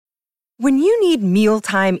When you need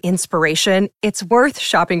mealtime inspiration, it's worth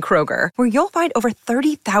shopping Kroger, where you'll find over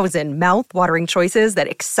 30,000 mouth-watering choices that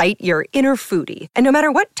excite your inner foodie. And no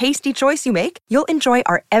matter what tasty choice you make, you'll enjoy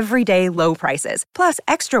our everyday low prices, plus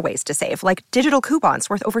extra ways to save, like digital coupons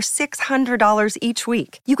worth over $600 each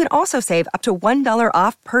week. You can also save up to $1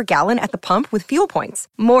 off per gallon at the pump with fuel points.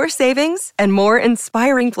 More savings and more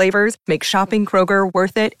inspiring flavors make shopping Kroger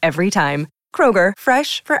worth it every time. Kroger,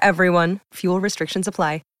 fresh for everyone. Fuel restrictions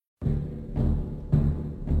apply.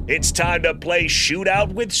 It's time to play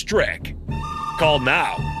Shootout with Strick. Call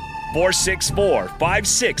now,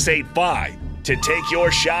 464-5685, to take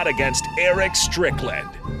your shot against Eric Strickland.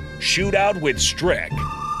 Shootout with Strick.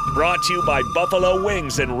 Brought to you by Buffalo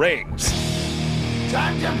Wings and Rings.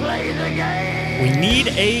 Time to play the game! We need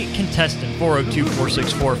a contestant,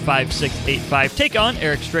 402-464-5685. Take on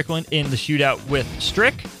Eric Strickland in the Shootout with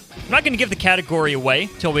Strick. I'm not going to give the category away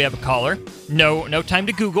till we have a caller. No time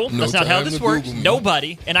to Google. That's not how this works. Google,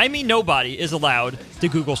 nobody, and I mean nobody, is allowed to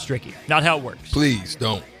Google Stricky. Not how it works. Please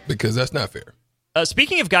don't, because that's not fair.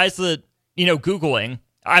 Speaking of guys that, Googling,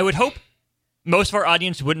 I would hope most of our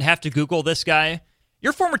audience wouldn't have to Google this guy.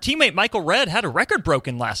 Your former teammate, Michael Redd, had a record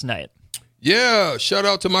broken last night. Yeah, shout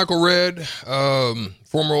out to Michael Redd,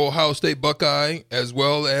 former Ohio State Buckeye, as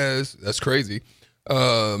well as, that's crazy,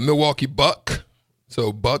 Milwaukee Buck.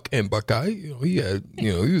 So Buck and Buckeye,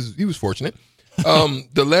 he was fortunate.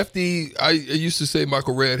 The lefty, I used to say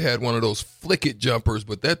Michael Redd had one of those flick it jumpers,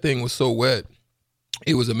 but that thing was so wet.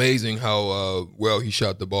 It was amazing how well he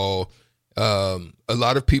shot the ball. A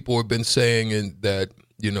lot of people have been saying that,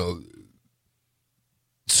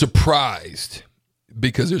 surprised,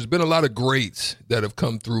 because there's been a lot of greats that have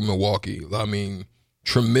come through Milwaukee. I mean,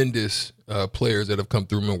 tremendous players that have come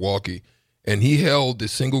through Milwaukee. And he held the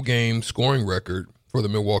single game scoring record for the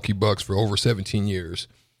Milwaukee Bucks for over 17 years.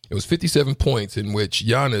 It was 57 points, in which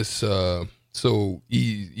Giannis,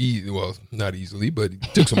 well, not easily, but it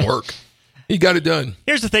took some work. He got it done.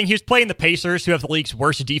 Here's the thing. He was playing the Pacers, who have the league's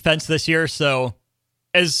worst defense this year, so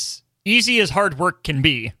as easy as hard work can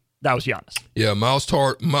be, that was Giannis. Yeah, Miles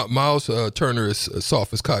Turner is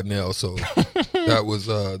soft as cottonelle, so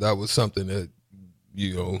that was something that,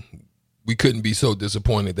 we couldn't be so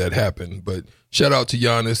disappointed that happened. But shout out to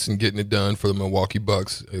Giannis and getting it done for the Milwaukee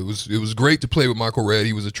Bucks. It was great to play with Michael Redd.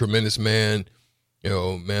 He was a tremendous man,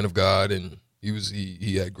 man of God, and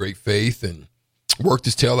he had great faith and worked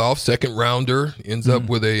his tail off. Second rounder, ends up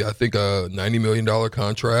with I think a $90 million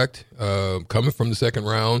contract coming from the second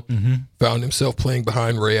round. Found himself playing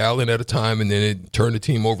behind Ray Allen at a time, and then it turned the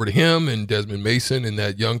team over to him and Desmond Mason and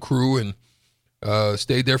that young crew, and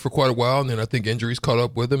stayed there for quite a while, and then I think injuries caught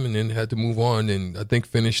up with him, and then had to move on. And I think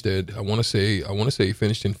finished at I want to say he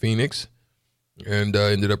finished in Phoenix, and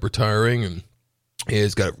ended up retiring. And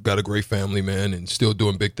he's got a great family, man, and still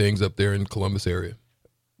doing big things up there in Columbus area.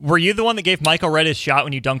 Were you the one that gave Michael Redd his shot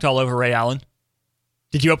when you dunked all over Ray Allen?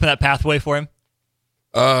 Did you open that pathway for him?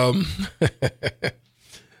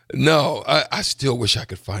 No, I still wish I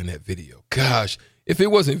could find that video. Gosh. If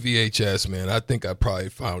it wasn't VHS, man, I think I probably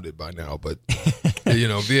found it by now. But,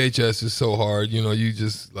 VHS is so hard. You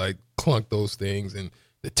just, clunk those things, and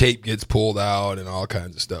the tape gets pulled out and all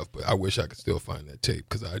kinds of stuff. But I wish I could still find that tape,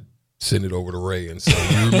 because I'd send it over to Ray and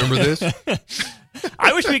say, you remember this?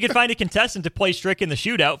 I wish we could find a contestant to play Strick in the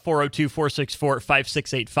Shootout,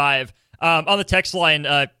 402-464-5685. On the text line,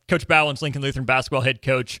 Coach Bowens, Lincoln Lutheran basketball head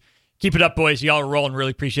coach. Keep it up, boys. Y'all are rolling. Really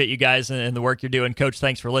appreciate you guys and the work you're doing. Coach,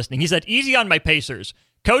 thanks for listening. He said, easy on my Pacers.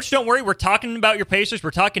 Coach, don't worry. We're talking about your Pacers. We're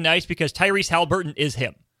talking nice, because Tyrese Halliburton is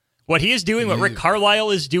him. What he is doing, what Rick Carlisle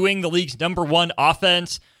is doing, the league's #1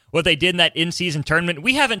 offense, what they did in that in-season tournament.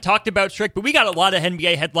 We haven't talked about Strick, but we got a lot of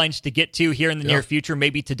NBA headlines to get to here in the near future,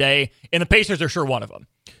 maybe today. And the Pacers are sure one of them.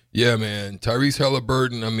 Yeah, man. Tyrese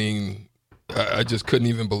Halliburton, I mean, I just couldn't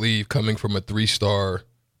even believe, coming from a 3-star,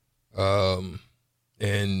 and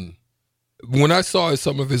when I saw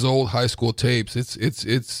some of his old high school tapes,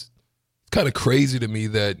 it's kind of crazy to me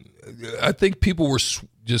that I think people were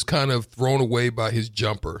just kind of thrown away by his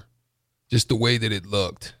jumper, just the way that it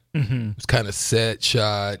looked. It was kind of set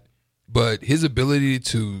shot, but his ability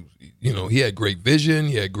to, he had great vision.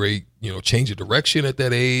 He had great, change of direction at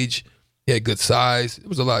that age. He had good size. There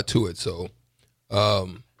was a lot to it. So,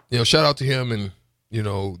 shout out to him, and,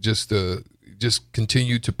 just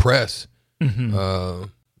continue to press.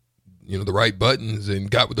 The right buttons,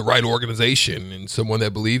 and got with the right organization and someone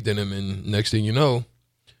that believed in him. And next thing you know,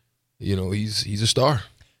 he's a star.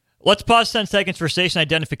 Let's pause 10 seconds for station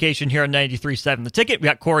identification here on 93.7 The Ticket. We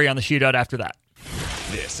got Corey on the Shootout after that.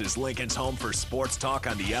 This is Lincoln's home for sports talk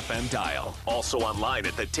on the FM dial. Also online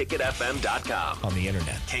at theticketfm.com. On the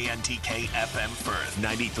internet, KNTK FM Firth,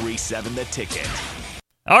 93.7 The Ticket.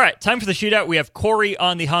 All right, time for the shootout. We have Corey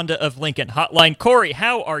on the Honda of Lincoln hotline. Corey,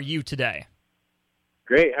 how are you today?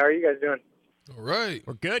 Great. How are you guys doing? All right.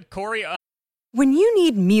 We're good. Corey, When you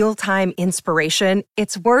need mealtime inspiration,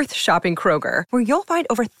 it's worth shopping Kroger, where you'll find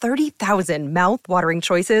over 30,000 mouth-watering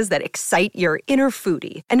choices that excite your inner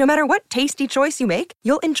foodie. And no matter what tasty choice you make,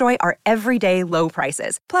 you'll enjoy our everyday low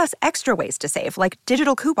prices, plus extra ways to save, like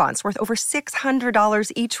digital coupons worth over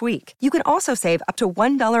 $600 each week. You can also save up to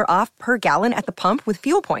 $1 off per gallon at the pump with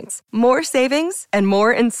fuel points. More savings and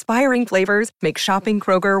more inspiring flavors make shopping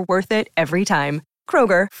Kroger worth it every time.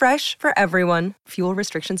 Kroger, fresh for everyone. Fuel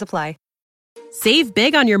restrictions apply. Save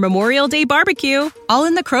big on your Memorial Day barbecue, all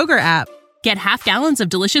in the Kroger app. Get half gallons of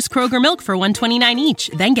delicious Kroger milk for $1.29 each.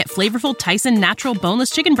 Then get flavorful Tyson natural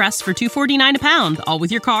boneless chicken breasts for $2.49 a pound, all with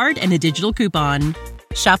your card and a digital coupon.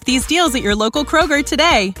 Shop these deals at your local Kroger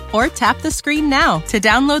today, or tap the screen now to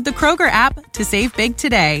download the Kroger app to save big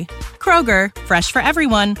today. Kroger, fresh for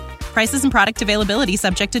everyone. Prices and product availability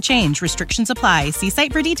subject to change. Restrictions apply. See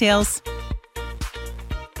site for details.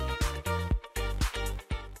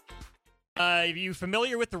 are you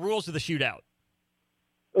familiar with the rules of the shootout?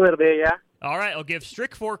 A little bit, yeah. All right, I'll give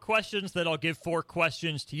Strick 4 questions, then I'll give 4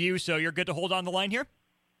 questions to you, so you're good to hold on the line here?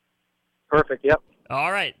 Perfect, yep.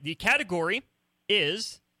 All right, the category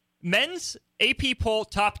is men's AP poll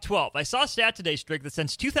top 12. I saw a stat today, Strick, that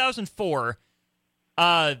since 2004,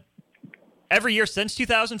 every year since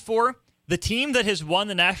 2004, the team that has won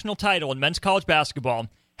the national title in men's college basketball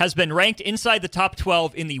has been ranked inside the top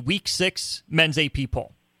 12 in the Week 6 men's AP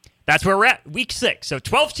poll. That's where we're at, Week 6. So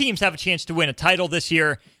 12 teams have a chance to win a title this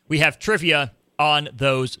year. We have trivia on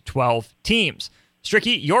those 12 teams.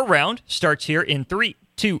 Stricky, your round starts here in 3,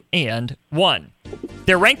 2, and 1.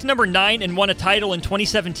 They're ranked number 9 and won a title in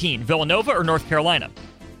 2017. Villanova or North Carolina?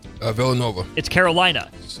 Villanova. It's Carolina.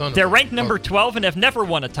 They're ranked number 12 and have never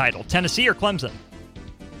won a title. Tennessee or Clemson?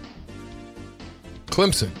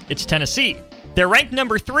 Clemson. It's Tennessee. They're ranked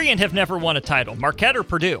number 3 and have never won a title. Marquette or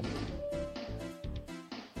Purdue?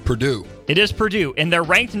 Purdue. It is Purdue, and they're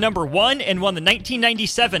ranked number 1 and won the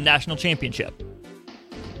 1997 national championship.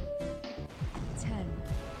 10,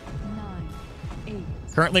 9, 8.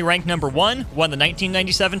 Currently ranked number 1, won the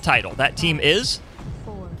 1997 title. That team is?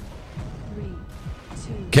 4, 3,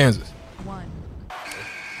 2. Kansas. 1.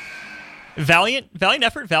 Valiant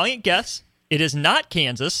effort, valiant guess. It is not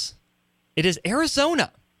Kansas. It is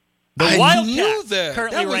Arizona. The I Wildcats, knew that.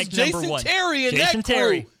 currently That was ranked Jason number 1. Terry and Jason that crew.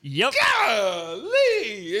 Terry. Yep. Golly,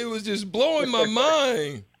 it was just blowing my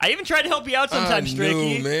mind. I even tried to help you out sometimes, Stricky.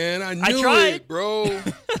 I knew, man. I knew tried. it, bro.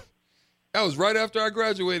 That was right after I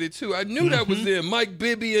graduated, too. I knew that was them. Mike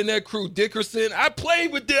Bibby and that crew, Dickerson. I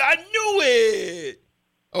played with them. I knew it.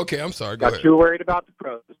 Okay, I'm sorry. Go Got ahead. you worried about the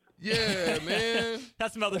pros. Yeah, man.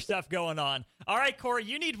 That's some other stuff going on. All right, Corey,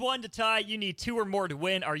 you need 1 to tie. You need 2 or more to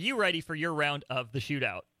win. Are you ready for your round of the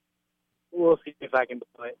shootout? We'll see if I can do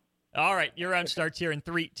it. All right, your round starts here in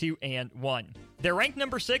 3, 2, and 1. They're ranked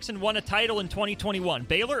number 6 and won a title in 2021.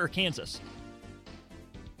 Baylor or Kansas?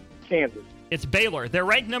 Kansas. It's Baylor. They're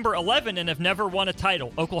ranked number 11 and have never won a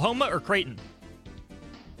title. Oklahoma or Creighton?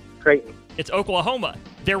 Creighton. It's Oklahoma.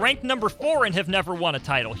 They're ranked number 4 and have never won a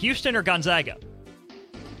title. Houston or Gonzaga?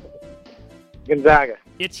 Gonzaga.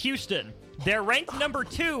 It's Houston. They're ranked number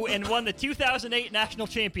 2 and won the 2008 national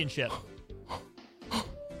championship.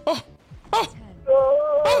 10,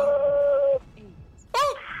 8,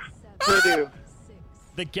 7, Purdue. 6,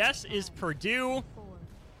 The guess is Purdue. 4,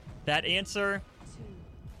 That answer, 2.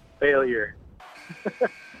 Failure.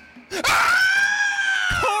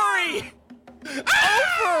 Corey!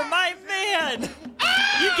 Over, my man!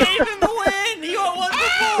 You gave him the win! He won 1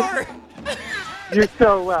 before! You're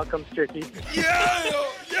so welcome, Stricky. Yeah.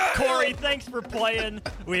 Corey, thanks for playing.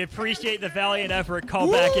 We appreciate the valiant effort. Call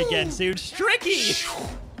back again soon. Stricky!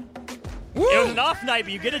 Woo. It was an off night,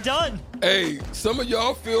 but you get it done. Hey, some of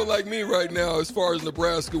y'all feel like me right now as far as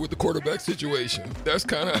Nebraska with the quarterback situation. That's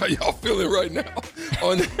kind of how y'all feeling right now.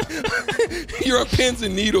 You're on pins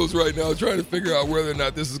and needles right now trying to figure out whether or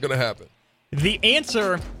not this is going to happen. The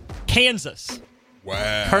answer, Kansas.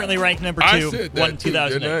 Wow. Currently ranked number 2, I said that won too,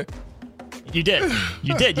 2008. didn't You did.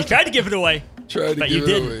 You did. You tried to give it away. Tried to But give you it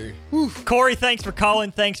didn't. away. Whew. Corey, thanks for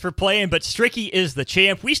calling. Thanks for playing. But Stricky is the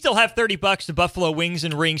champ. We still have $30 to Buffalo Wings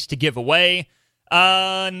and Rings to give away.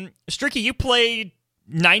 Stricky, you played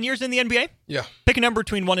 9 years in the NBA? Yeah. Pick a number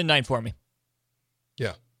between 1 and 9 for me.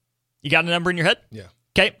 Yeah. You got a number in your head? Yeah.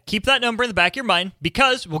 Okay. Keep that number in the back of your mind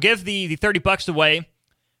because we'll give the $30 away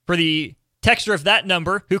for the texter of that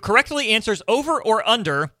number who correctly answers over or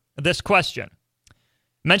under this question.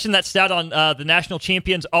 Mentioned that stat on the national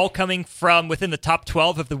champions all coming from within the top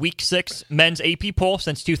 12 of the Week 6 men's AP poll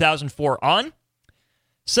since 2004 on.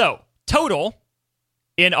 So, total,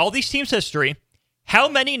 in all these teams' history, how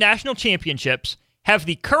many national championships have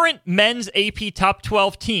the current men's AP top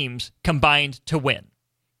 12 teams combined to win?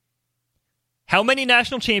 How many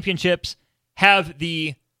national championships have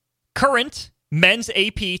the current men's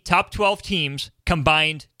AP top 12 teams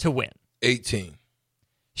combined to win? 18.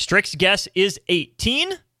 Strick's guess is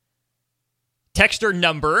 18. Texter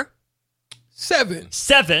number 7.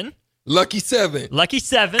 7. Lucky 7. Lucky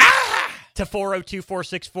 7 to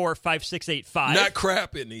 402-464-5685. Not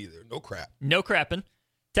crapping either. No crap. No crapping.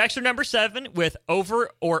 Texter number 7 with over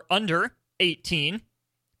or under 18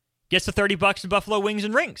 gets the $30 to Buffalo Wings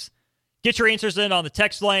and Rings. Get your answers in on the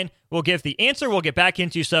text line. We'll give the answer. We'll get back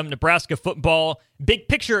into some Nebraska football, big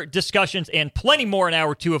picture discussions, and plenty more in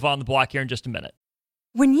hour 2 of On the Block here in just a minute.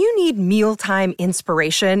 When you need mealtime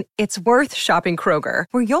inspiration, it's worth shopping Kroger,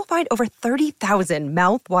 where you'll find over 30,000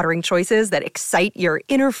 mouth-watering choices that excite your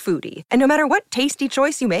inner foodie. And no matter what tasty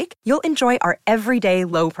choice you make, you'll enjoy our everyday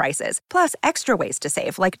low prices, plus extra ways to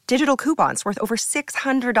save, like digital coupons worth over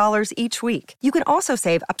 $600 each week. You can also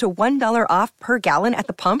save up to $1 off per gallon at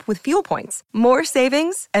the pump with fuel points. More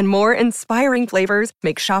savings and more inspiring flavors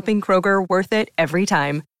make shopping Kroger worth it every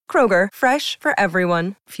time. Kroger, fresh for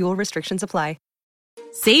everyone. Fuel restrictions apply.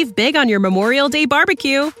 Save big on your Memorial Day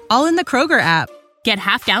barbecue, all in the Kroger app. Get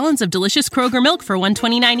half gallons of delicious Kroger milk for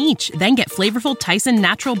 $1.29 each. Then get flavorful Tyson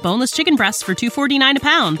natural boneless chicken breasts for $2.49 a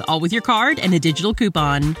pound, all with your card and a digital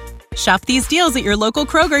coupon. Shop these deals at your local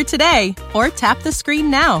Kroger today, or tap the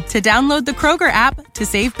screen now to download the Kroger app to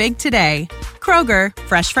save big today. Kroger,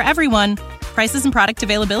 fresh for everyone. Prices and product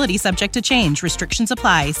availability subject to change. Restrictions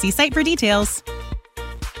apply. See site for details.